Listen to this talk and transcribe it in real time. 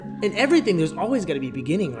in everything, there's always got to be a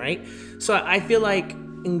beginning, right? So I feel like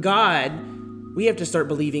in God, we have to start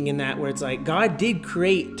believing in that, where it's like God did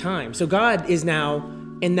create time. So God is now,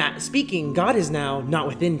 in that speaking, God is now not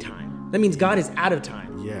within time. That means God is out of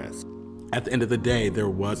time. Yes. At the end of the day, there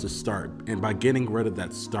was a start. And by getting rid of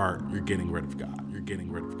that start, you're getting rid of God. You're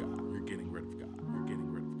getting rid of God. You're getting rid of God. You're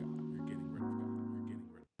getting rid of God. You're getting rid of God.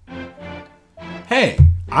 You're getting rid of God. Hey,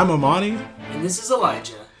 I'm Amani. And this is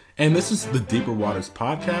Elijah. And this is the Deeper Waters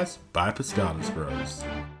podcast by Pescados Bros.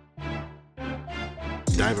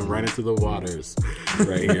 Diving right into the waters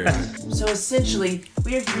right here. So essentially,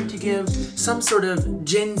 we are here to give some sort of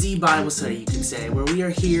Gen Z Bible study, you could say, where we are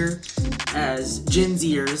here as Gen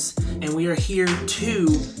Zers, and we are here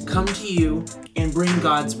to come to you and bring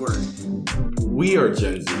God's word. We are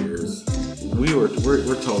Gen Zers. We're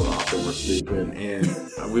told off that we're stupid,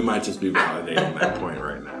 and we might just be validating that point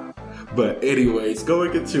right now. But anyways,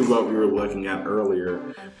 going into what we were looking at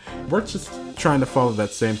earlier, we're just trying to follow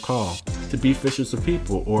that same call to be fishers of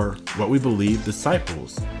people, or what we believe,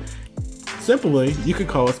 disciples. Simply, you could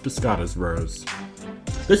call us Pescados Bros.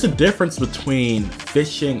 There's a difference between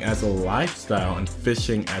fishing as a lifestyle and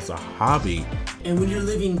fishing as a hobby. And when you're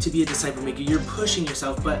living to be a disciple maker, you're pushing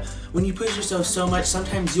yourself. But when you push yourself so much,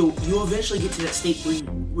 sometimes you'll eventually get to that state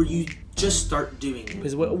where you just start doing it.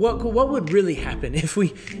 Because what would really happen if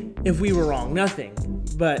we were wrong? Nothing.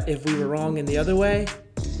 But if we were wrong in the other way,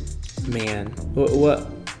 man, what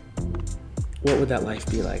would that life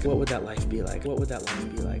be like? What would that life be like? What would that life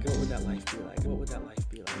be like? What would that life be like? What would that life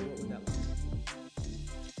be like? What would that life be like?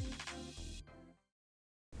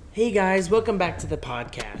 Hey guys, welcome back to the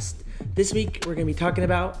podcast. This week we're going to be talking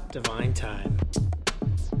about divine time.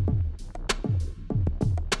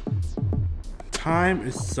 Time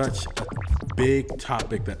is such a big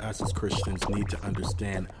topic that us as Christians need to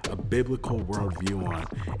understand a biblical worldview on.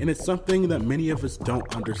 And it's something that many of us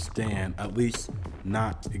don't understand, at least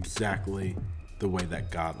not exactly the way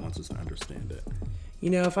that God wants us to understand it. You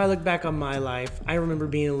know, if I look back on my life, I remember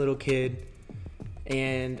being a little kid,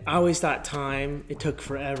 and I always thought time, it took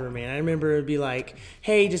forever, man. I remember it'd be like,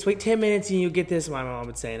 hey, just wait 10 minutes and you'll get this, my mom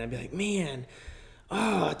would say. And I'd be like, man,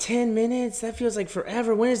 10 minutes? That feels like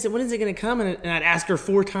forever. When is it going to come? And I'd ask her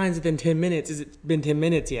 4 times within 10 minutes. Has it been 10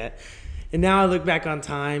 minutes yet? And now I look back on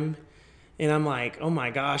time and I'm like, oh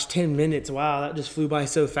my gosh, 10 minutes. Wow, that just flew by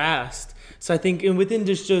so fast. So I think within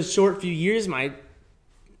just those short few years, my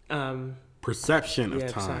perception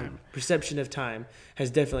of time has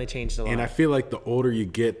definitely changed a lot. And I feel like the older you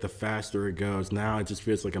get, the faster it goes. Now it just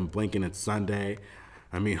feels like I'm blinking it's Sunday.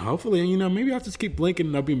 I mean, hopefully, maybe I'll just keep blinking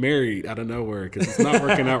and I'll be married out of nowhere, because it's not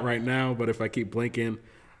working out right now. But if I keep blinking,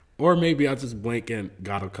 or maybe I'll just blink and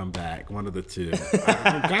God will come back. One of the two.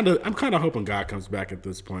 I'm kind of hoping God comes back at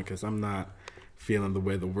this point, because I'm not feeling the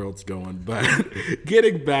way the world's going. But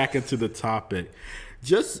getting back into the topic,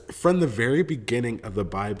 just from the very beginning of the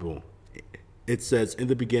Bible, it says, in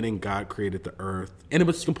the beginning, God created the earth, and it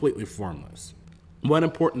was completely formless. One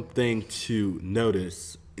important thing to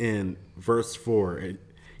notice in verse 4,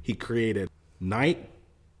 he created night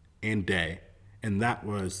and day, and that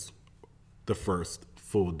was the first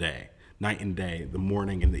full day. Night and day, the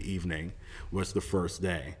morning and the evening, was the first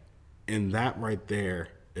day. And that right there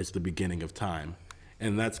is the beginning of time.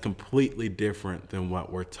 And that's completely different than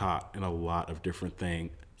what we're taught in a lot of different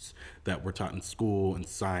things that we're taught in school and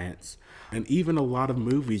science. And even a lot of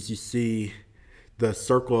movies, you see the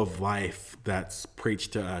circle of life that's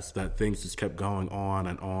preached to us, that things just kept going on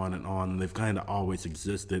and on and on, and they've kind of always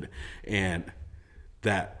existed, and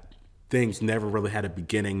that things never really had a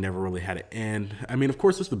beginning, never really had an end. I mean, of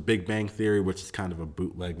course, there's the Big Bang Theory, which is kind of a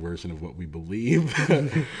bootleg version of what we believe.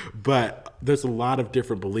 But there's a lot of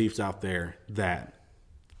different beliefs out there that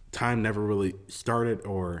time never really started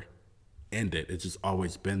or ended. It's just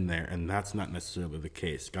always been there, and that's not necessarily the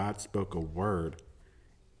case. God spoke a word,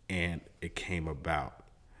 and it came about.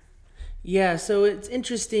 Yeah, so it's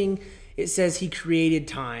interesting. It says he created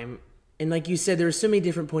time, and like you said, there are so many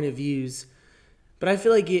different point of views, but I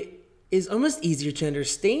feel like it is almost easier to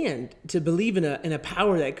understand, to believe in a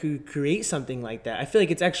power that could create something like that. I feel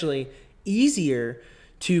like it's actually easier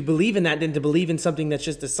to believe in that than to believe in something that's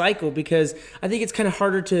just a cycle, because I think it's kind of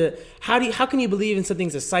harder to, how can you believe in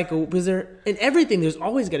something's a cycle? Because in everything, there's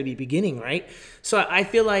always got to be a beginning, right? So I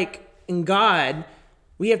feel like in God,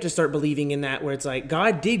 we have to start believing in that, where it's like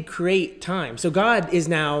God did create time. So God is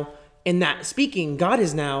now, in that speaking, God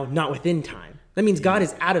is now not within time. That means God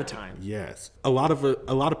is out of time. Yes. A lot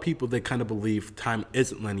of people, they kind of believe time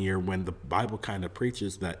isn't linear, when the Bible kind of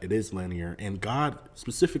preaches that it is linear, and God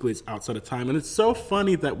specifically is outside of time. And it's so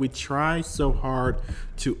funny that we try so hard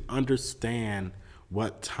to understand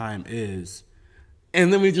what time is,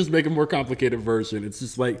 And then we just make a more complicated version. It's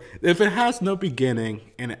just like, if it has no beginning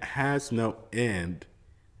and it has no end,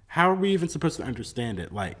 how are we even supposed to understand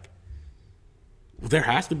it? Like, there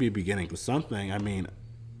has to be a beginning to something. I mean,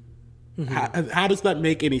 how does that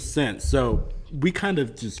make any sense? So we kind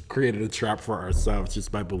of just created a trap for ourselves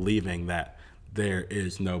just by believing that there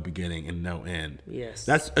is no beginning and no end. Yes.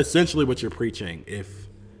 That's essentially what you're preaching if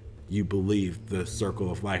you believe the circle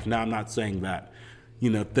of life. Now, I'm not saying that,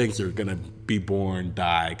 things are going to be born,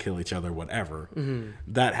 die, kill each other, whatever.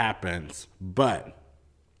 That happens. But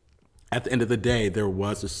at the end of the day, there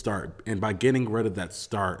was a start. And by getting rid of that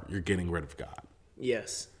start, you're getting rid of God.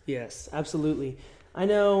 Yes, absolutely. I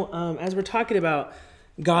know as we're talking about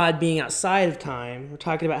God being outside of time, we're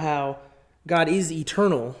talking about how God is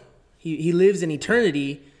eternal. He lives in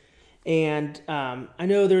eternity. And I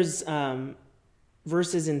know there's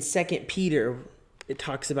verses in 2 Peter. It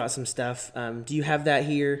talks about some stuff. Do you have that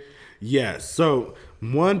here? Yes. So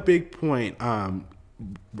one big point,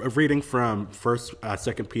 reading from 2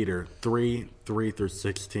 Peter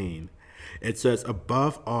 3:3-16. It says,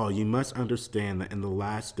 above all, you must understand that in the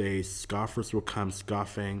last days, scoffers will come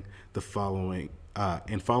scoffing and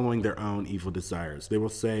following their own evil desires. They will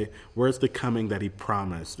say, where's the coming that he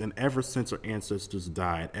promised? And ever since our ancestors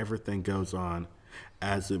died, everything goes on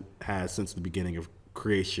as it has since the beginning of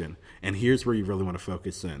creation. And here's where you really want to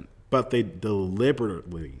focus in. But they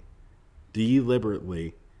deliberately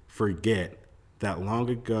forget that long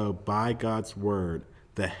ago, by God's word,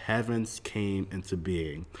 the heavens came into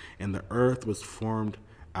being, and the earth was formed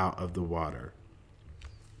out of the water.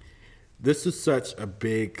 This is such a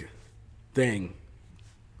big thing.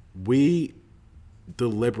 We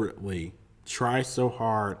deliberately try so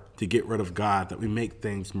hard to get rid of God that we make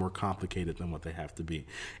things more complicated than what they have to be.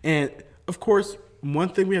 And of course, one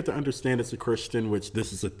thing we have to understand as a Christian, which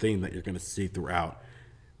this is a theme that you're going to see throughout,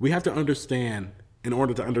 we have to understand, in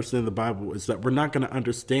order to understand the Bible, is that we're not going to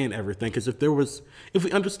understand everything. Because if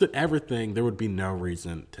we understood everything, there would be no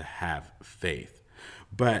reason to have faith.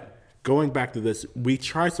 But going back to this, we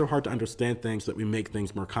try so hard to understand things that we make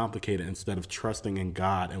things more complicated instead of trusting in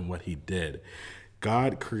God and what he did.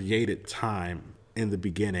 God created time in the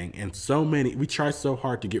beginning, and we try so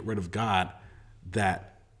hard to get rid of God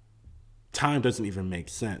that time doesn't even make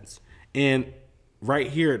sense. And right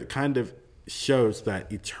here, it kind of shows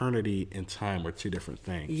that eternity and time are two different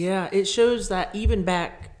things. Yeah, it shows that even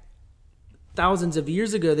back thousands of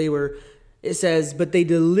years ago, it says, but they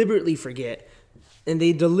deliberately forget. And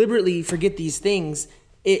they deliberately forget these things.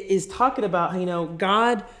 It is talking about,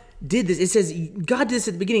 God did this. It says, God did this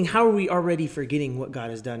at the beginning. How are we already forgetting what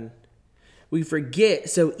God has done? We forget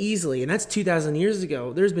so easily. And that's 2,000 years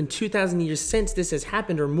ago. There's been 2,000 years since this has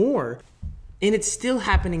happened or more. And it's still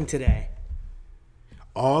happening today.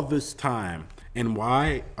 All this time. And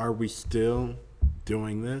why are we still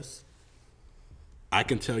doing this? I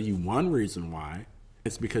can tell you one reason why.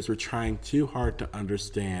 It's because we're trying too hard to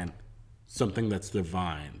understand something that's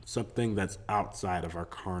divine, something that's outside of our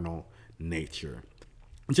carnal nature.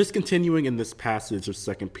 Just continuing in this passage of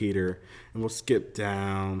 2 Peter, and we'll skip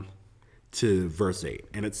down to verse 8.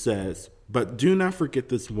 And it says, but do not forget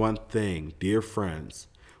this one thing, dear friends.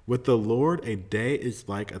 With the Lord, a day is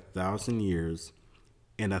like 1,000 years,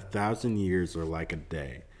 and 1,000 years are like a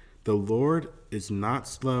day. The Lord is not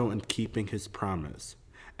slow in keeping his promise,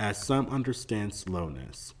 as some understand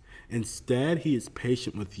slowness. Instead, he is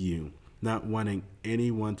patient with you, not wanting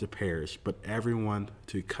anyone to perish, but everyone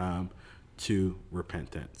to come to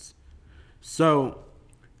repentance. So,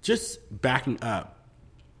 just backing up,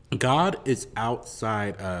 God is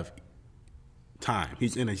outside of time.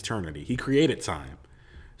 He's in eternity. He created time.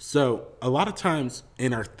 So a lot of times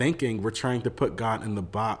in our thinking, we're trying to put God in the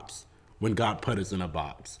box when God put us in a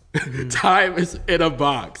box. Time is in a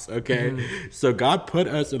box, okay? So God put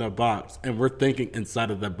us in a box, and we're thinking inside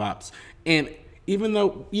of that box. And even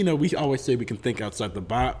though, we always say we can think outside the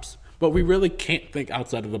box, but we really can't think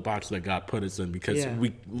outside of the box that God put us in because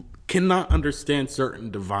we cannot understand certain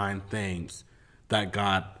divine things that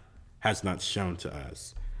God has not shown to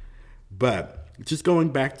us. But just going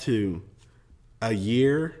back to a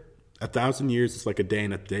year, 1,000 years is like a day,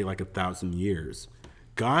 and a day like 1,000 years.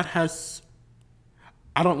 God has,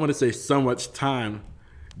 I don't want to say so much time.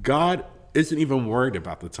 God isn't even worried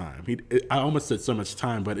about the time. I almost said so much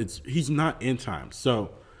time, but he's not in time.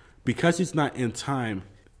 So because he's not in time,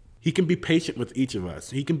 he can be patient with each of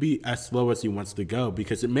us. He can be as slow as he wants to go,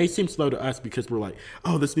 because it may seem slow to us because we're like,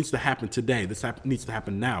 oh, this needs to happen today. This needs to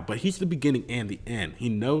happen now. But he's the beginning and the end. He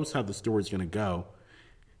knows how the story's going to go.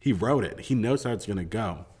 He wrote it. He knows how it's going to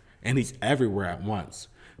go. And he's everywhere at once.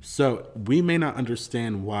 So we may not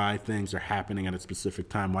understand why things are happening at a specific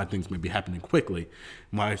time, why things may be happening quickly,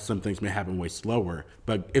 why some things may happen way slower.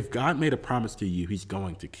 But if God made a promise to you, he's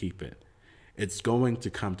going to keep it. It's going to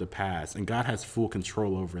come to pass, and God has full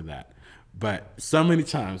control over that. But so many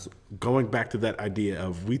times, going back to that idea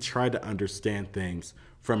of we try to understand things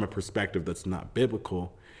from a perspective that's not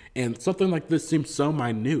biblical, and something like this seems so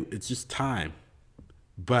minute. It's just time.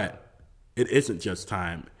 But it isn't just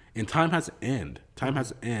time. And time has an end. Time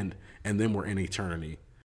has an end, and then we're in eternity.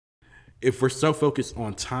 If we're so focused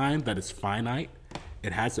on time that is finite,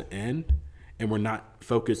 it has an end, and we're not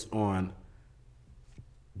focused on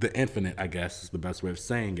the infinite, I guess is the best way of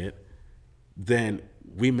saying it, then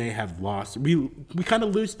we may have lost. We kind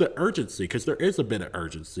of lose the urgency, because there is a bit of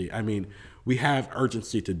urgency. I mean, we have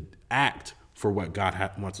urgency to act for what God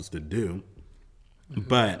wants us to do,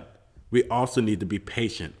 but we also need to be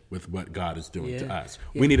patient with what God is doing to us.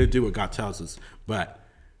 We need to do what God tells us, but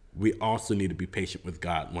we also need to be patient with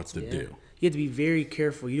God wants to do. You have to be very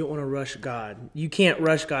careful. You don't want to rush God. You can't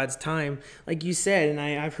rush God's time. Like you said, and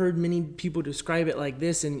I've heard many people describe it like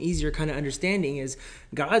this, and easier kind of understanding is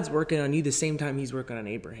God's working on you the same time he's working on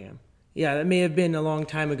Abraham. Yeah, that may have been a long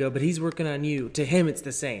time ago, but he's working on you. To him, it's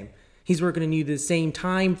the same. He's working on you the same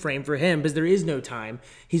time frame for him, because there is no time.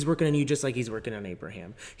 He's working on you just like he's working on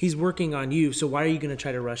Abraham. He's working on you, so why are you going to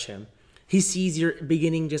try to rush him? He sees your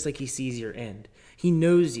beginning just like he sees your end. He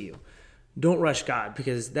knows you. Don't rush God,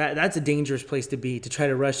 because that's a dangerous place to be, to try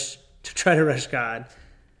to rush God.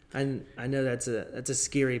 I know that's a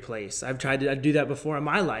scary place. I've tried to do that before in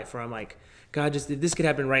my life, where I'm like, God, just this could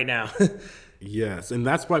happen right now. Yes, and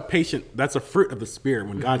that's why that's a fruit of the Spirit.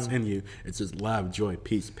 When God's in you, it's just love, joy,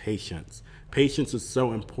 peace, patience. Patience is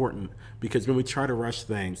so important, because when we try to rush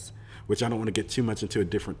things, which I don't want to get too much into a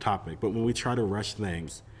different topic, but when we try to rush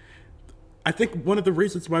things, I think one of the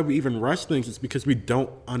reasons why we even rush things is because we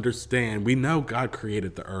don't understand. We know God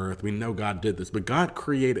created the earth. We know God did this, but God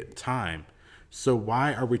created time. So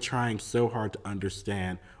why are we trying so hard to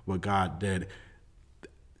understand what God did?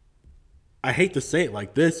 I hate to say it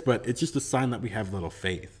like this, but it's just a sign that we have little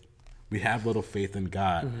faith. We have little faith in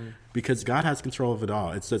God, because God has control of it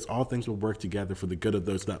all. It says all things will work together for the good of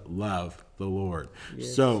those that love the Lord.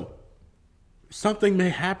 Yes. So something may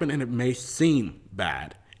happen and it may seem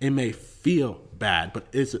bad. It may feel bad, but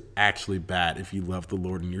is it actually bad if you love the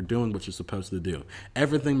Lord and you're doing what you're supposed to do?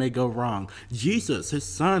 Everything may go wrong. Jesus, his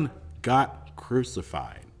son, got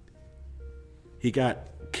crucified. He got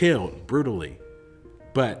killed brutally,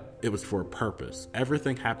 but it was for a purpose.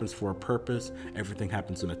 Everything happens for a purpose. Everything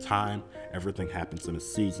happens in a time. Everything happens in a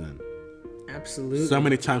season. Absolutely. So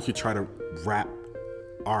many times we try to wrap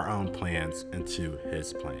our own plans into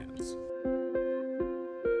his plans.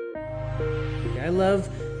 I love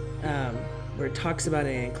where it talks about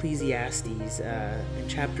in Ecclesiastes in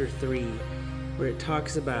chapter 3, where it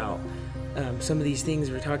talks about some of these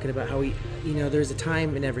things. We're talking about how there's a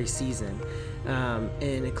time in every season.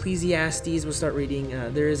 In Ecclesiastes, we'll start reading,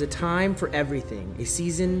 there is a time for everything, a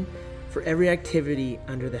season for every activity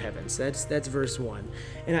under the heavens. That's verse 1.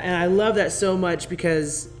 And I love that so much,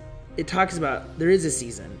 because it talks about there is a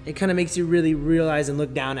season. It kind of makes you really realize and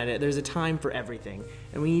look down at it. There's a time for everything.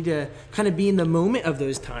 And we need to kind of be in the moment of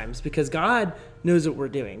those times, because God knows what we're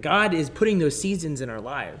doing. God is putting those seasons in our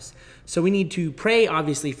lives. So we need to pray,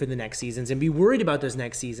 obviously, for the next seasons and be worried about those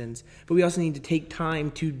next seasons. But we also need to take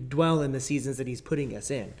time to dwell in the seasons that he's putting us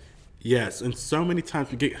in. Yes, and so many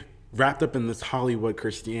times we get wrapped up in this Hollywood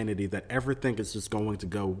Christianity that everything is just going to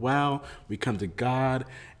go well. We come to God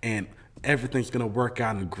and everything's going to work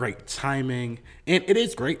out in great timing. And it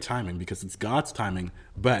is great timing because it's God's timing.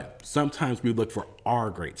 But sometimes we look for our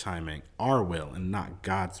great timing, our will, and not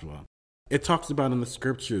God's will. It talks about in the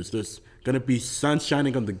scriptures, there's going to be sun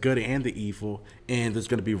shining on the good and the evil, and there's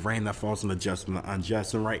going to be rain that falls on the just and the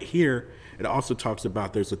unjust. And right here, it also talks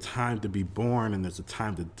about there's a time to be born and there's a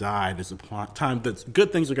time to die. There's a time that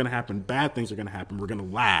good things are going to happen, bad things are going to happen. We're going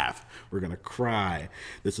to laugh. We're going to cry.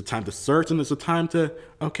 There's a time to search, and there's a time to,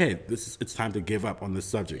 it's time to give up on this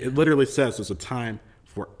subject. It literally says there's a time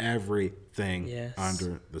for everything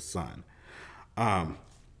under the sun.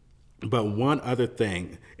 But one other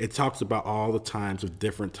thing, it talks about all the times of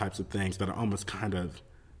different types of things that are almost kind of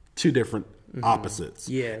two different opposites.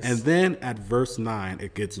 Yes. And then at verse 9,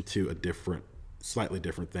 it gets into a slightly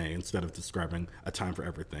different thing instead of describing a time for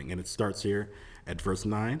everything. And it starts here at verse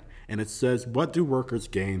 9, and it says, "What do workers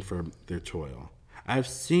gain from their toil? I have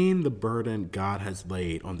seen the burden God has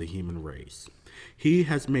laid on the human race. He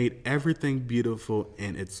has made everything beautiful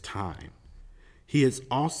in its time. He has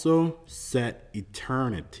also set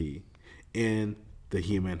eternity in the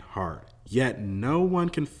human heart. Yet no one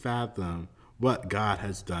can fathom what God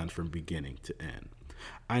has done from beginning to end.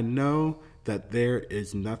 I know that there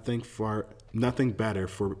is nothing better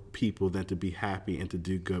for people than to be happy and to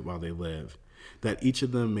do good while they live, that each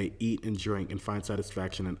of them may eat and drink and find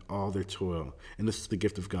satisfaction in all their toil. And this is the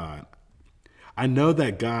gift of God. I know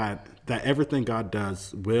that everything God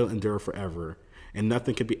does will endure forever, and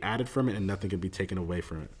nothing can be added from it and nothing can be taken away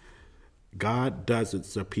from it. God does it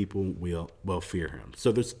so people will fear him.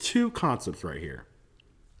 So there's two concepts right here.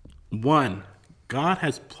 One, God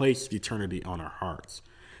has placed eternity on our hearts.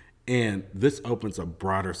 And this opens a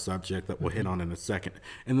broader subject that we'll hit on in a second.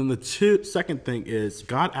 And then the second thing is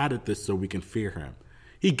God added this so we can fear him.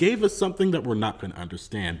 He gave us something that we're not going to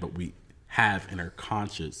understand, but we have in our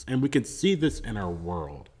conscience. And we can see this in our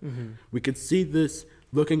world. Mm-hmm. We can see this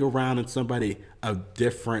looking around in somebody of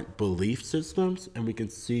different belief systems. And we can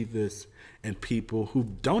see this in people who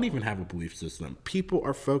don't even have a belief system. People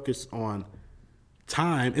are focused on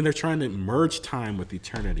time, and they're trying to merge time with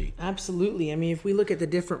eternity. Absolutely. I mean, if we look at the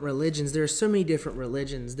different religions, there are so many different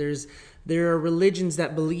religions. There are religions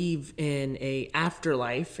that believe in a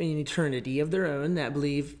afterlife and an eternity of their own, that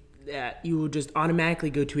believe that you will just automatically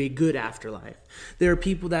go to a good afterlife. There are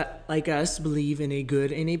people that, like us, believe in a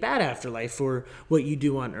good and a bad afterlife for what you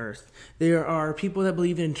do on earth. There are people that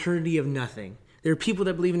believe in eternity of nothing. There are people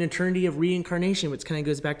that believe in eternity of reincarnation, which kind of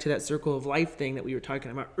goes back to that circle of life thing that we were talking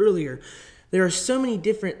about earlier. There are so many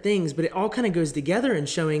different things, but it all kind of goes together in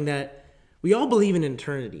showing that we all believe in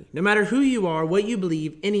eternity. No matter who you are, what you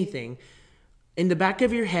believe, anything, in the back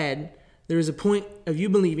of your head, there is a point of you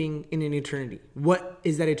believing in an eternity. What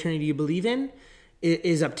is that eternity you believe in? It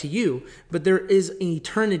is up to you. But there is an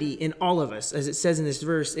eternity in all of us. As it says in this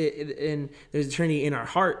verse, and there's eternity in our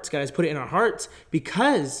hearts. God has put it in our hearts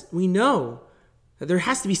because we know that there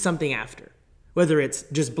has to be something after. Whether it's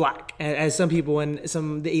just black, as some people and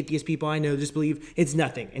some of the atheist people I know just believe it's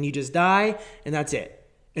nothing, and you just die, and that's it.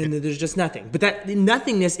 And there's just nothing. But that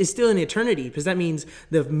nothingness is still an eternity, because that means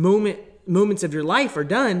the moments of your life are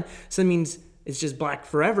done, so that means it's just black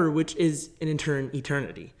forever, which is an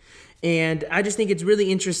eternity. And I just think it's really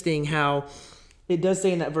interesting how it does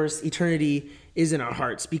say in that verse, eternity is in our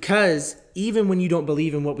hearts, because even when you don't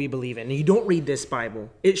believe in what we believe in, and you don't read this Bible,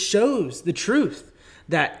 it shows the truth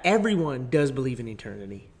that everyone does believe in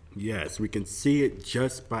eternity. Yes, we can see it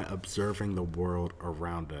just by observing the world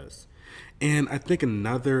around us. And I think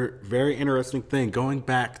another very interesting thing, going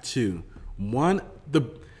back to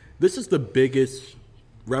this is the biggest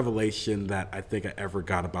revelation that I think I ever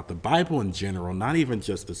got about the Bible in general, not even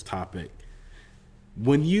just this topic.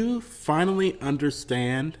 When you finally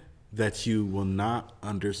understand that you will not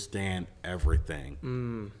understand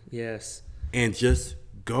everything. Yes. And just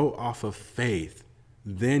go off of faith,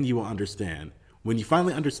 then you will understand. When you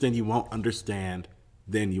finally understand, you won't understand,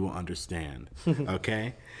 then you will understand.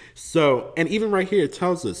 Okay? So, and even right here, it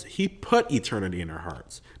tells us he put eternity in our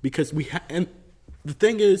hearts, because and the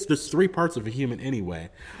thing is, there's three parts of a human anyway.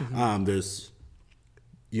 Mm-hmm. There's,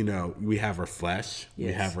 we have our flesh, yes.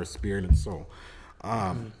 We have our spirit and soul.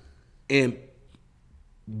 And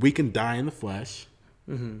we can die in the flesh,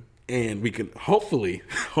 mm-hmm. and we can hopefully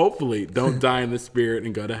don't die in the spirit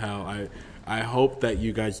and go to hell. I hope that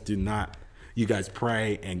you guys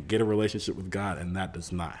pray and get a relationship with God, and that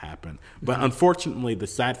does not happen. But unfortunately, the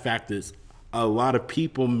sad fact is a lot of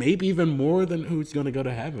people, maybe even more than who's going to go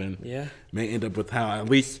to heaven, may end up with hell, at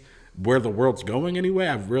least where the world's going anyway.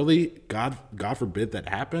 God forbid that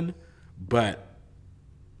happen. But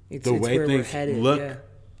the way things look,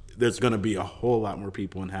 there's going to be a whole lot more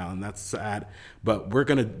people in hell, and that's sad. But we're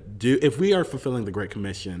going to if we are fulfilling the Great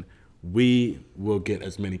Commission, we will get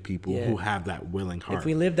as many people who have that willing heart. If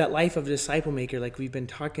we live that life of a disciple maker like we've been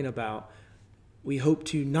talking about, we hope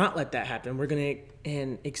to not let that happen. We're going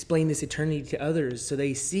to explain this eternity to others so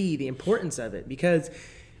they see the importance of it. Because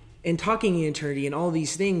in talking in eternity and all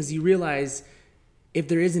these things, you realize if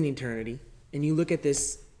there is an eternity, and you look at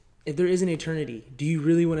this, if there is an eternity, do you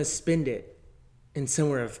really want to spend it in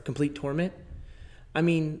somewhere of complete torment? I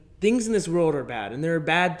mean, things in this world are bad, and there are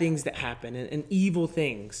bad things that happen and evil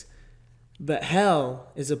things. But hell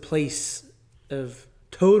is a place of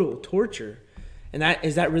total torture. And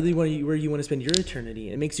is that really where you want to spend your eternity?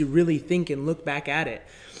 It makes you really think and look back at it.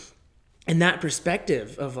 And that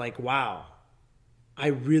perspective of like, wow, I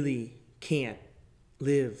really can't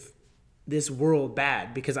live this world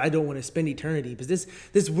bad because I don't want to spend eternity. Because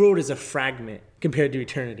this world is a fragment compared to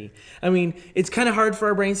eternity. I mean, it's kind of hard for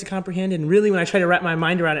our brains to comprehend. And really, when I try to wrap my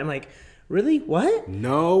mind around it, I'm like, really? What?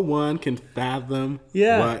 No one can fathom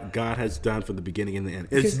what God has done from the beginning and the end.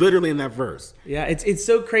 It's literally in that verse. Yeah, it's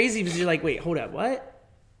so crazy because you're like, wait, hold up, what?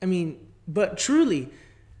 I mean, but truly,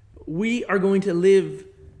 we are going to live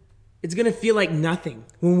it's going to feel like nothing.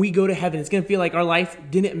 When we go to heaven, it's going to feel like our life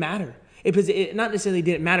didn't matter. It not necessarily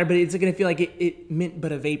didn't matter, but it's going to feel like it meant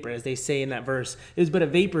but a vapor, as they say in that verse. It was but a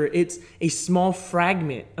vapor. It's a small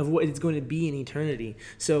fragment of what it's going to be in eternity.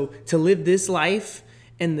 So to live this life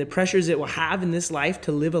and the pressures it will have in this life,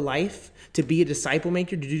 to live a life, to be a disciple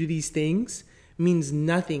maker, to do these things, means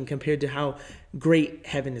nothing compared to how great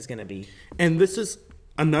heaven is going to be. And this is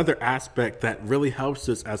another aspect that really helps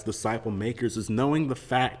us as disciple makers, is knowing the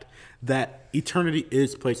fact that eternity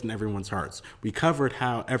is placed in everyone's hearts. We covered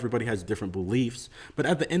how everybody has different beliefs, but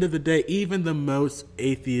at the end of the day, even the most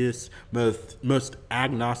atheist, most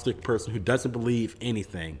agnostic person who doesn't believe in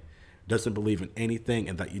anything,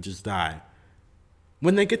 and that you just die,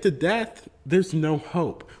 when they get to death, there's no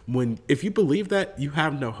hope. If you believe that, you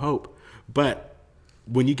have no hope. But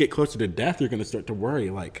when you get closer to death, you're going to start to worry,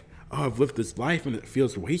 like, oh, I've lived this life and it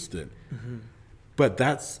feels wasted. Mm-hmm. But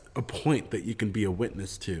that's a point that you can be a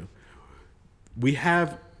witness to.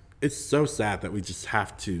 It's so sad that we just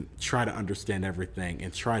have to try to understand everything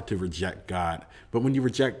and try to reject God. But when you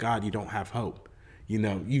reject God, you don't have hope. You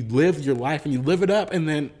live your life and you live it up, and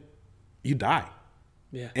then you die.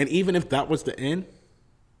 Yeah. And even if that was the end,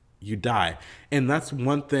 you die. And that's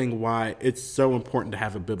one thing why it's so important to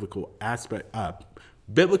have a biblical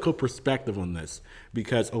perspective on this,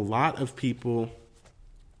 because a lot of people,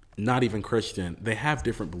 not even Christian, they have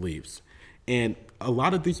different beliefs. And a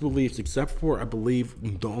lot of these beliefs, except for, I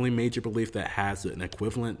believe, the only major belief that has an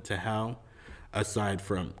equivalent to hell, aside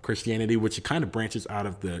from Christianity, which kind of branches out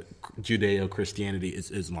of the Judeo-Christianity, is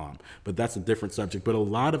Islam. But that's a different subject. But a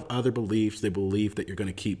lot of other beliefs, they believe that you're going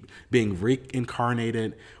to keep being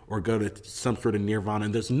reincarnated or go to some sort of nirvana.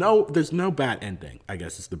 And there's no bad ending, I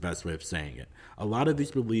guess is the best way of saying it. A lot of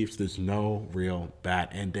these beliefs, there's no real bad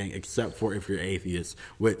ending, except for if you're atheist,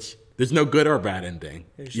 which there's no good or bad ending.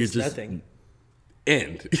 There's just nothing.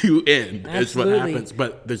 You end. Absolutely. Is what happens.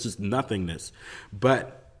 But there's just nothingness.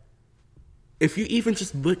 But if you even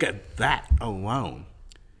just look at that alone,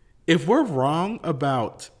 if we're wrong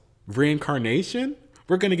about reincarnation,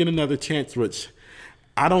 we're going to get another chance, which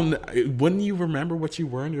I don't know. Wouldn't you remember what you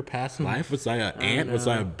were in your past life? Was I an ant? Was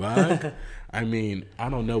I a bug? I mean, I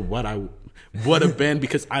don't know what I would have been,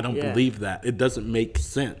 because I don't believe that. It doesn't make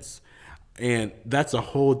sense. And that's a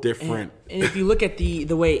whole different... And if you look at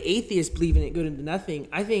the way atheists believe in it good into nothing,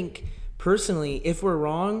 I think personally, if we're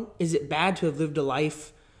wrong, is it bad to have lived a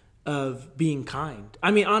life of being kind?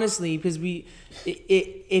 I mean, honestly, because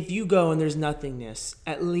if you go and there's nothingness,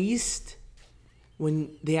 at least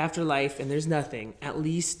when the afterlife and there's nothing, at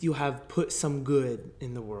least you have put some good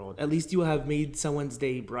in the world. At least you have made someone's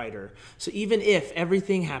day brighter. So even if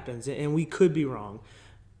everything happens, and we could be wrong,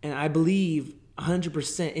 and I believe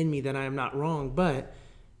 100% in me that I am not wrong, but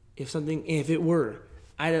if it were,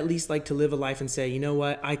 I'd at least like to live a life and say, you know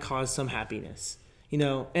what, I caused some happiness.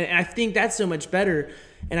 And I think that's so much better.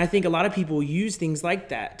 And I think a lot of people use things like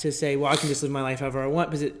that to say, well, I can just live my life however I want,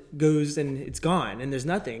 because it goes and it's gone and there's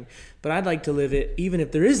nothing. But I'd like to live it, even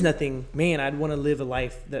if there is nothing, man, I'd want to live a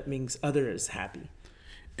life that makes others happy.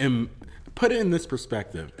 And put it in this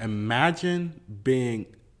perspective. Imagine being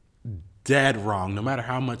dead wrong, no matter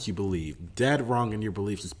how much you believe, dead wrong in your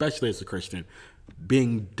beliefs, especially as a Christian,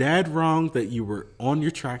 being dead wrong that you were on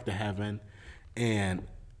your track to heaven and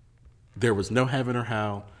there was no heaven or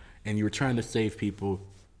hell, and you were trying to save people,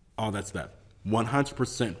 all that stuff.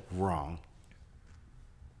 100% wrong.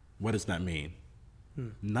 What does that mean?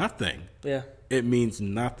 Nothing. Yeah. It means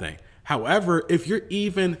nothing. However, if you're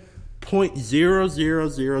even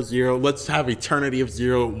 0.0000, let's have eternity of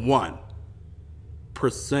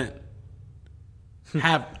 0.1%,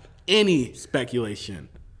 have any speculation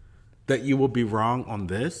that you will be wrong on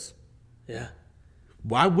this,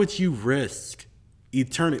 why would you risk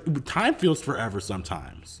eternity? Time feels forever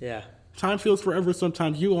sometimes. Yeah. Time feels forever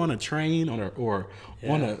sometimes. You on a train or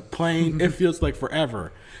on a plane, it feels like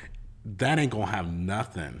forever. That ain't gonna have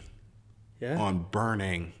nothing on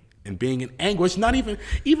burning and being in anguish. Not even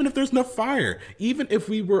if there's no fire. Even if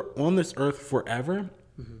we were on this earth forever,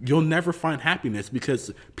 you'll never find happiness,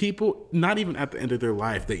 because people, not even at the end of their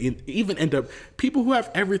life, they even end up, people who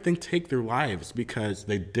have everything take their lives because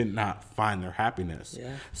they did not find their happiness.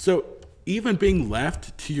 Yeah. So even being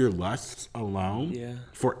left to your lusts alone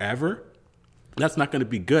forever, that's not going to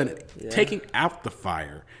be good. Taking out the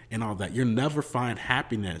fire and all that, you'll never find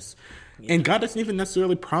happiness. And God doesn't even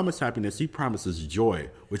necessarily promise happiness. He promises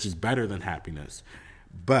joy, which is better than happiness.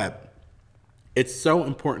 But it's so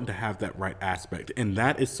important to have that right aspect. And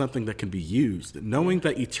that is something that can be used. Knowing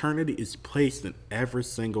that eternity is placed in every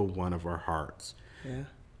single one of our hearts. Yeah.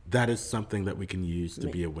 That is something that we can use to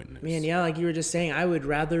be a witness. Man, like you were just saying, I would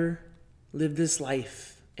rather live this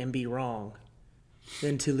life and be wrong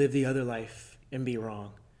than to live the other life and be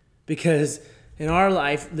wrong. Because in our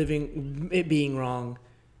life, living it being wrong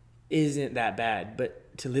isn't that bad,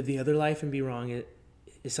 but to live the other life and be wrong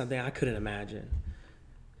is something I couldn't imagine.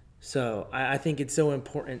 So I think it's so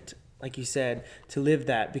important, like you said, to live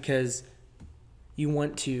that, because you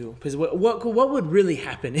want to. Because what would really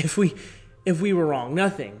happen if we were wrong?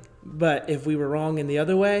 Nothing. But if we were wrong in the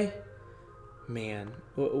other way, man,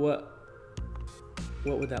 what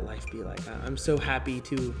would that life be like? I'm so happy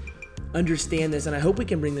to understand this, and I hope we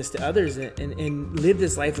can bring this to others and live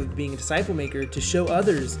this life of being a disciple maker to show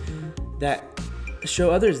others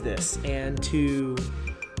this and to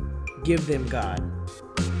give them God.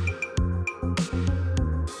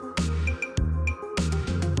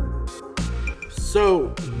 So,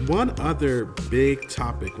 one other big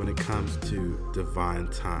topic when it comes to divine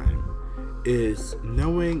time is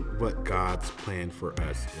knowing what God's plan for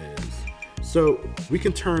us is. So, we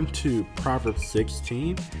can turn to Proverbs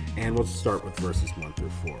 16, and we'll start with verses 1 through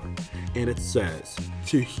 4. And it says,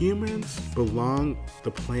 "To humans belong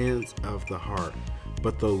the plans of the heart,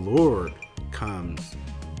 but the Lord comes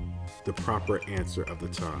the proper answer of the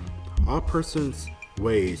tongue. All persons'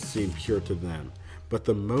 ways seem pure to them, but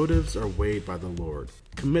the motives are weighed by the Lord.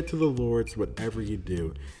 Commit to the Lord whatever you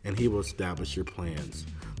do, and he will establish your plans.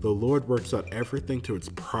 The Lord works out everything to its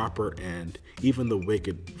proper end, even the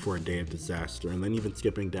wicked for a day of disaster." And then even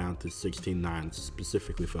skipping down to 16:9,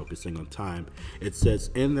 specifically focusing on time, it says,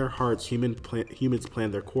 "In their hearts humans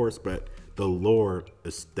plan their course, but the Lord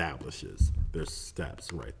establishes their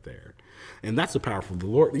steps," right there. And that's the powerful. The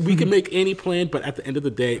Lord, we can make any plan, but at the end of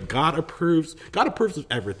the day, God approves of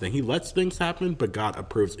everything. He lets things happen, but God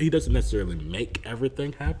approves. He doesn't necessarily make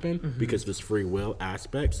everything happen because there's free will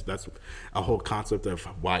aspects. That's a whole concept of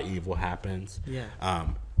why evil happens. Yeah.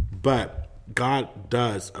 But God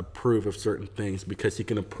does approve of certain things because he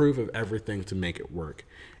can approve of everything to make it work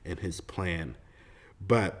in his plan.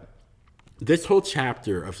 But this whole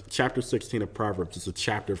chapter 16 of Proverbs is a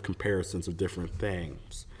chapter of comparisons of different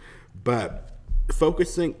things. But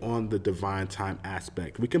focusing on the divine time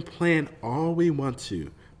aspect, we can plan all we want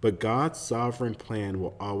to, but God's sovereign plan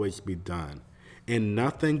will always be done. And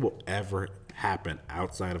nothing will ever happen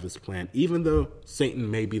outside of his plan. Even though Satan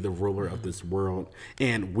may be the ruler of this world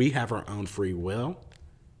and we have our own free will,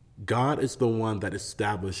 God is the one that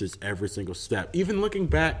establishes every single step. Even looking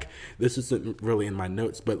back, this isn't really in my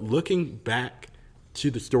notes, but looking back to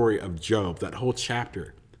the story of Job, that whole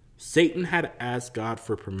chapter, Satan had to ask God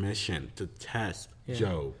for permission to test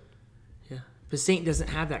Job. Yeah. But Satan doesn't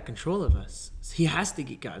have that control of us. He has to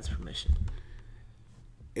get God's permission.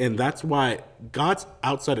 And that's why God's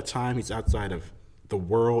outside of time. He's outside of the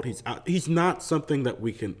world. He's not something that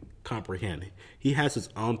we can comprehend. He has his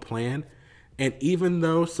own plan. And even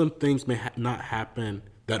though some things may not happen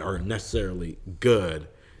that are necessarily good,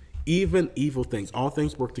 even evil things, all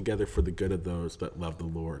things work together for the good of those that love the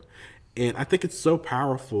Lord. And I think it's so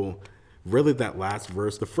powerful, really, that last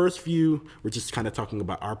verse. The first few, we're just kind of talking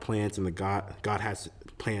about our plans and God has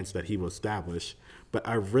plans that he will establish. But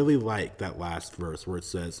I really like that last verse where it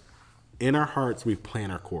says, "In our hearts we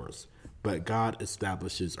plan our course, but God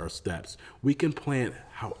establishes our steps." We can plan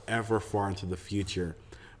however far into the future,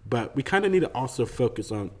 but we kind of need to also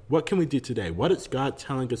focus on what can we do today? What is God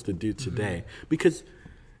telling us to do today? Because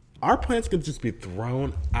our plans can just be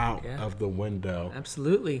thrown out of the window.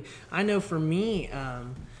 Absolutely. I know for me,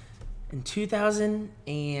 in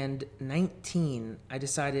 2019, I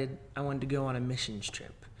decided I wanted to go on a missions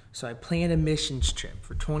trip. So I planned a missions trip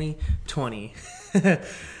for 2020.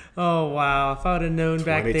 Oh, wow. If I would have known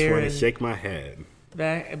back there. 2020, shake my head.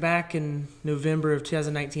 Back in November of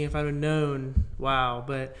 2019, if I would have known, wow.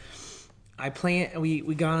 But I planned, we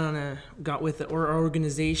got with our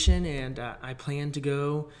organization, and I planned to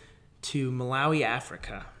go to Malawi,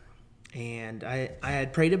 Africa. And I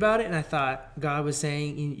had prayed about it, and I thought God was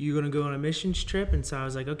saying, "You're going to go on a missions trip." And so I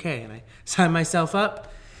was like, okay. And I signed myself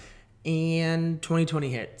up, and 2020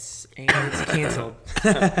 hits, and it's canceled.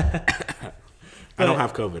 I don't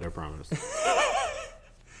have COVID, I promise.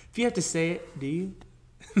 If you have to say it, do you?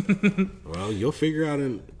 Well, you'll figure out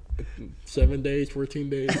in 7 days, 14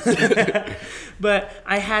 days. But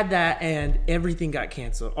I had that, and everything got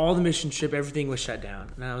canceled. All the mission trip, everything was shut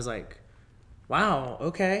down. And I was like, wow,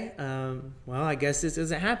 okay. Well, I guess this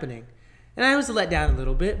isn't happening. And I was let down a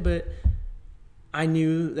little bit, but I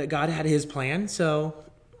knew that God had his plan, so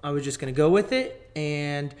I was just going to go with it,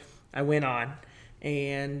 and I went on.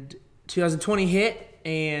 And 2020 hit,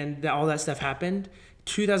 and all that stuff happened.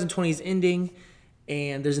 2020 is ending,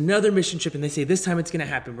 and there's another mission trip, and they say, this time it's going to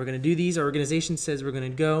happen. We're going to do these. Our organization says we're going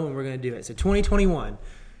to go, and we're going to do it. So 2021,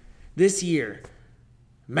 this year,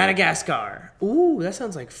 Madagascar. Ooh, that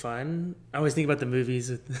sounds like fun. I always think about the movies.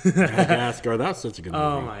 Madagascar, that's such a good movie.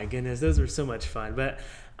 Oh my goodness, those were so much fun. But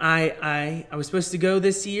I was supposed to go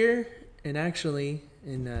this year, and actually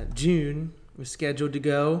in June was scheduled to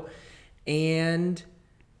go, and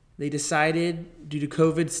they decided due to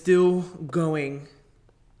COVID still going,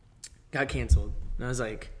 got canceled. And I was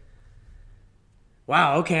like,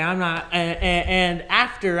 wow, okay, I'm not. And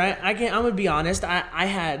after I'm gonna be honest, I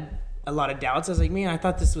had a lot of doubts. I was like, man, I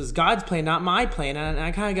thought this was God's plan, not my plan, and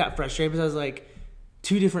I kind of got frustrated because I was like,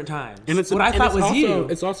 2 different times. And it's what I thought was also, you.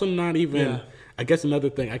 It's also not even. Yeah. I guess another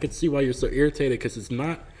thing I could see why you're so irritated because it's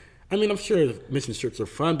not. I mean, I'm sure mission trips are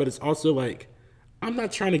fun, but it's also like I'm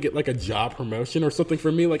not trying to get like a job promotion or something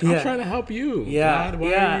for me. Like I'm trying to help you. Yeah, God,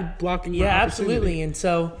 why are you blocking? Yeah, my absolutely. And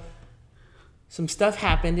so some stuff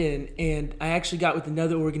happened, and I actually got with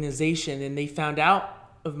another organization, and they found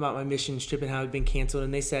out about my missions trip and how it had been canceled,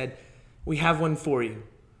 and they said, we have one for you.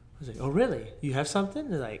 I was like, oh, really? You have something?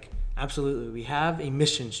 They're like, absolutely. We have a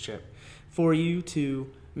missions trip for you to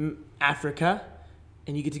Africa,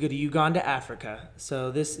 and you get to go to Uganda, Africa.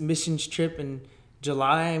 So this missions trip in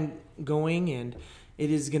July, I'm going, and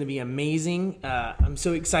it is going to be amazing. I'm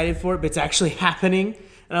so excited for it, but it's actually happening.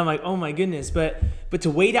 And I'm like, oh my goodness. But to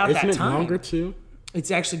wait out Isn't that it time. longer too?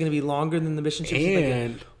 It's actually going to be longer than the mission trip.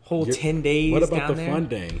 And like a whole 10 days. What about down the there.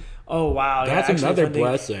 funding? Oh wow, That's another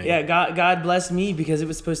blessing. Yeah, God blessed me because it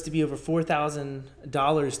was supposed to be over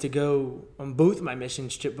 $4,000 to go on both my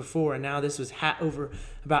missions trip before, and now this was over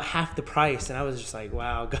about half the price, and I was just like,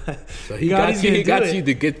 wow, God. So he God got you. He got you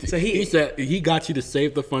to get. So he said he got you to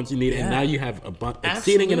save the funds you needed, and now you have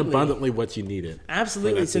exceeding and abundantly what you needed.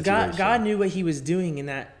 Absolutely. So God knew what He was doing in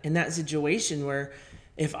that situation where,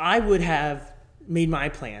 if I would have made my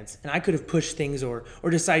plans and I could have pushed things or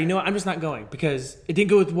decided, you know what, I'm just not going because it didn't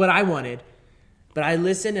go with what I wanted. But I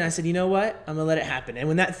listened and I said, you know what, I'm going to let it happen. And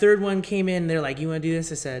when that third one came in, they're like, you want to do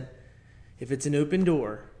this? I said, if it's an open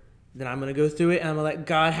door, then I'm going to go through it and I'm going to let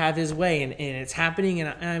God have His way. And it's happening,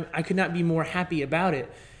 and I could not be more happy about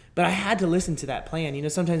it. But I had to listen to that plan. You know,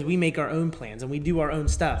 sometimes we make our own plans and we do our own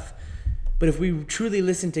stuff. But if we truly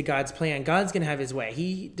listen to God's plan, God's going to have His way.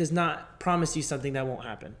 He does not promise you something that won't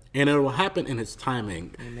happen. And it will happen in His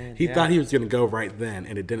timing. Amen. He thought He was going to go right then,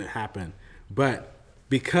 and it didn't happen. But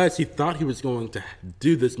because He thought He was going to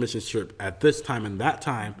do this mission trip at this time and that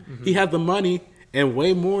time, He had the money and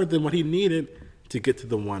way more than what He needed to get to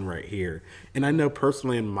the one right here. And I know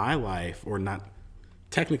personally in my life, or not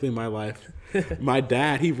technically my life, my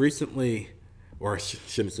dad, he recently... or I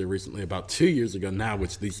shouldn't say recently, about 2 years ago now,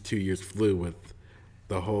 which these 2 years flew with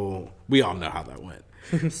the whole, we all know how that went.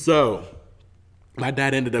 So my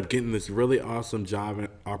dad ended up getting this really awesome job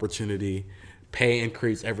opportunity, pay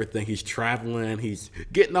increase, everything. He's traveling. He's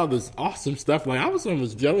getting all this awesome stuff. Like I was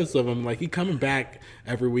almost jealous of him. Like he coming back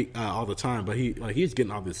every week, all the time, but he's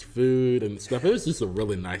getting all this food and stuff. It was just a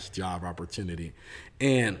really nice job opportunity.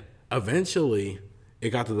 And eventually it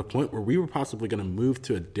got to the point where we were possibly going to move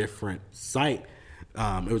to a different site.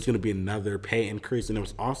 It was going to be another pay increase, and it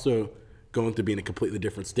was also going to be in a completely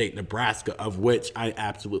different state, Nebraska, of which I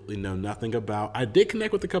absolutely know nothing about. I did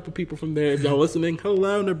connect with a couple people from there. If y'all listening,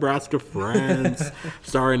 hello, Nebraska friends.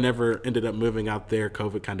 Sorry, I never ended up moving out there.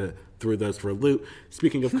 COVID kind of threw those for a loop.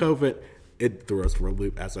 Speaking of COVID, it threw us for a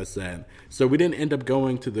loop, as I said. So we didn't end up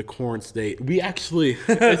going to the corn state. We actually,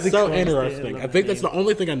 it's so interesting. I think that's the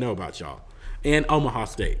only thing I know about y'all. And Omaha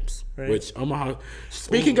Steaks, which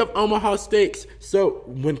speaking of Omaha Steaks, so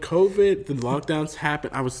when COVID, the lockdowns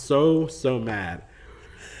happened, I was so mad.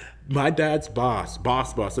 My dad's boss,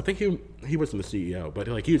 I think he wasn't the CEO, but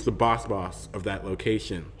like he was the boss of that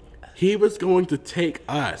location. He was going to take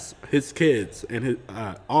us, his kids, and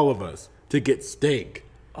all of us to get steak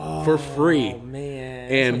for free.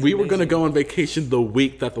 Man, and we were going to go on vacation the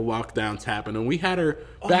week that the lockdowns happened, and we had our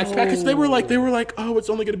bags packed because they were like, oh, it's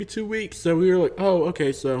only going to be 2 weeks. So we were like, oh,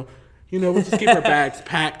 okay, so we'll just keep our bags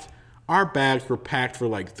packed. Our bags were packed for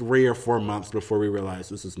like 3 or 4 months before we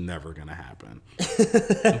realized this is never going to happen.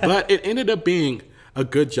 But it ended up being a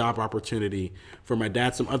good job opportunity for my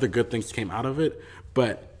dad. Some other good things came out of it,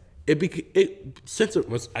 but since it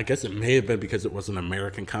was, I guess it may have been because it was an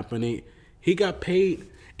American company, he got paid.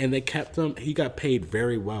 And they kept him. He got paid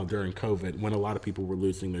very well during COVID when a lot of people were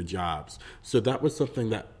losing their jobs. So that was something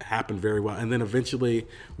that happened very well. And then eventually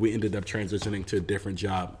we ended up transitioning to a different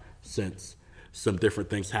job since some different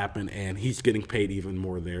things happened. And he's getting paid even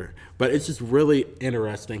more there. But it's just really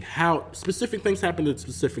interesting how specific things happened at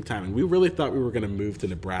specific timing. We really thought we were going to move to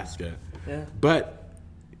Nebraska. Yeah. But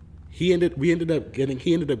he ended up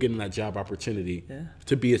getting that job opportunity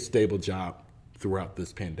to be a stable job throughout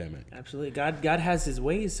this pandemic. Absolutely. God has his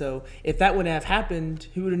ways. So if that wouldn't have happened,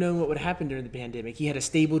 who would have known what would happen during the pandemic? He had a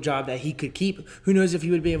stable job that he could keep. Who knows if he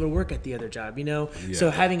would be able to work at the other job, Yeah. So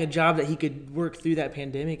having a job that he could work through that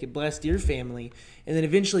pandemic, it blessed your family. And then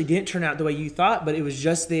eventually didn't turn out the way you thought, but it was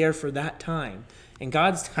just there for that time. And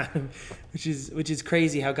God's time, which is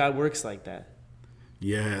crazy how God works like that.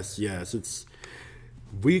 Yes. It's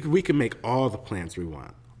we can make all the plans we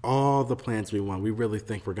want. All the plans we want. We really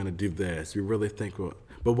think we're going to do this. We really think,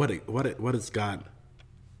 but what does God?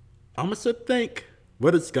 I almost said think.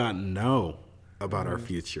 What does God know about our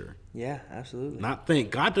future? Yeah, absolutely. Not think.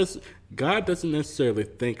 God doesn't necessarily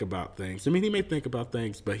think about things. I mean, he may think about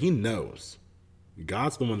things, but he knows.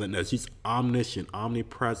 God's the one that knows. He's omniscient,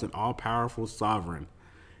 omnipresent, all-powerful, sovereign.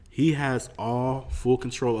 He has all full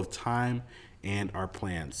control of time and our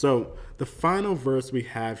plans. So the final verse we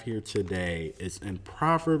have here today is in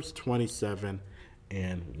Proverbs 27:1.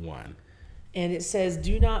 And it says,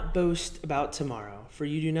 "Do not boast about tomorrow, for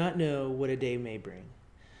you do not know what a day may bring."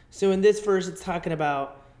 So in this verse, it's talking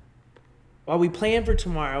about while we plan for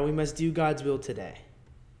tomorrow, we must do God's will today.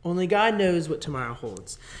 Only God knows what tomorrow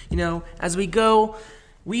holds. As we go,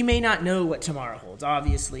 we may not know what tomorrow holds,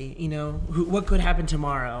 obviously. What could happen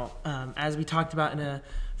tomorrow. As we talked about in a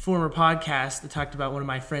former podcast that talked about one of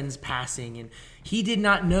my friends passing, and he did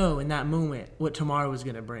not know in that moment what tomorrow was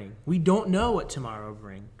going to bring. We don't know what tomorrow will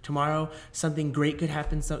bring. Tomorrow, something great could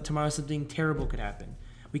happen. Tomorrow, something terrible could happen.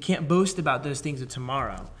 We can't boast about those things of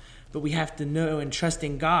tomorrow, but we have to know and trust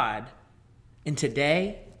in God in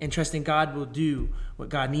today, and trust in God will do what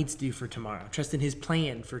God needs to do for tomorrow. Trust in his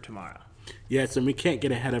plan for tomorrow. Yes, and we can't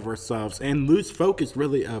get ahead of ourselves and lose focus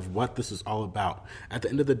really of what this is all about. At the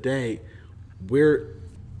end of the day,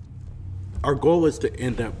 our goal is to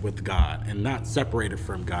end up with God and not separated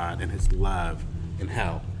from God and his love and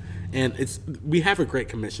help. And we have a great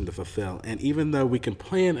commission to fulfill. And even though we can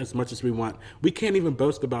plan as much as we want, we can't even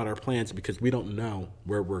boast about our plans because we don't know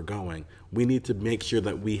where we're going. We need to make sure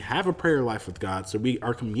that we have a prayer life with God, so we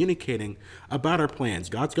are communicating about our plans.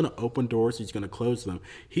 God's going to open doors. He's going to close them.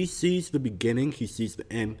 He sees the beginning. He sees the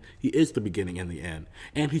end. He is the beginning and the end.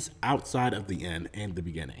 And he's outside of the end and the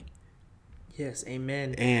beginning. Yes,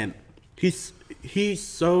 amen. And we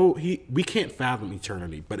can't fathom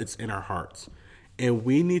eternity, but it's in our hearts. And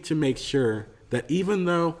we need to make sure that even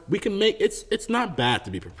though we can it's not bad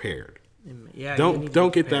to be prepared. Yeah,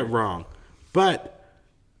 don't get that wrong. But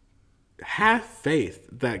have faith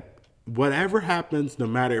that whatever happens, no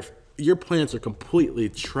matter if your plans are completely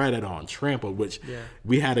treaded on, trampled, which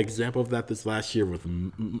we had an example of that this last year with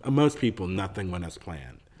most people, nothing went as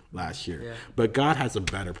planned last year. Yeah. But God has a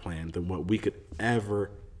better plan than what we could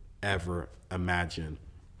ever imagine.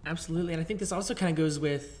 Absolutely. And I think this also kind of goes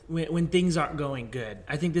with when things aren't going good.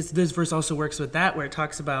 I think this verse also works with that, where it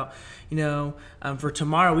talks about, for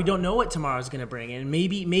tomorrow, we don't know what tomorrow is going to bring. And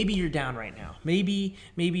maybe you're down right now. Maybe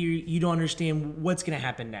you don't understand what's going to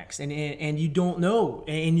happen next. And you don't know,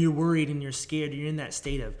 and you're worried and you're scared. You're in that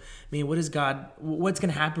state of, what's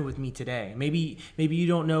going to happen with me today? Maybe you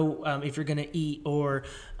don't know if you're going to eat, or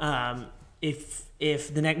if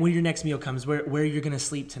when your next meal comes, where you're going to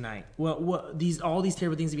sleep tonight. Well, all these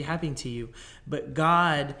terrible things will be happening to you, but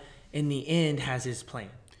God in the end has his plan.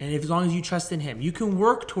 And as long as you trust in him, you can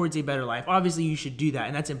work towards a better life. Obviously, you should do that,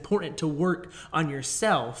 and that's important to work on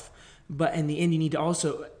yourself. But in the end, you need to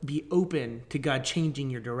also be open to God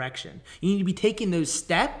changing your direction. You need to be taking those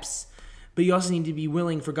steps, but you also need to be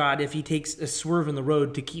willing for God, if he takes a swerve in the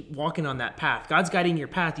road, to keep walking on that path. God's guiding your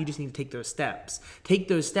path. You just need to take those steps. Take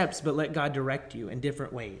those steps, but let God direct you in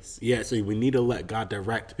different ways. Yeah, so we need to let God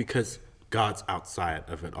direct because God's outside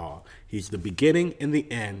of it all. He's the beginning and the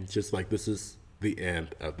end, just like this is the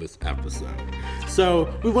end of this episode.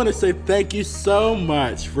 So we want to say thank you so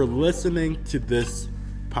much for listening to this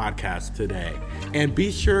podcast today, and be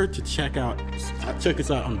sure to check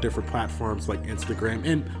us out on different platforms like Instagram,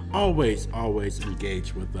 and always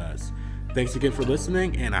engage with us. Thanks again for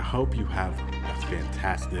listening, and I hope you have a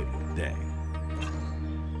fantastic day.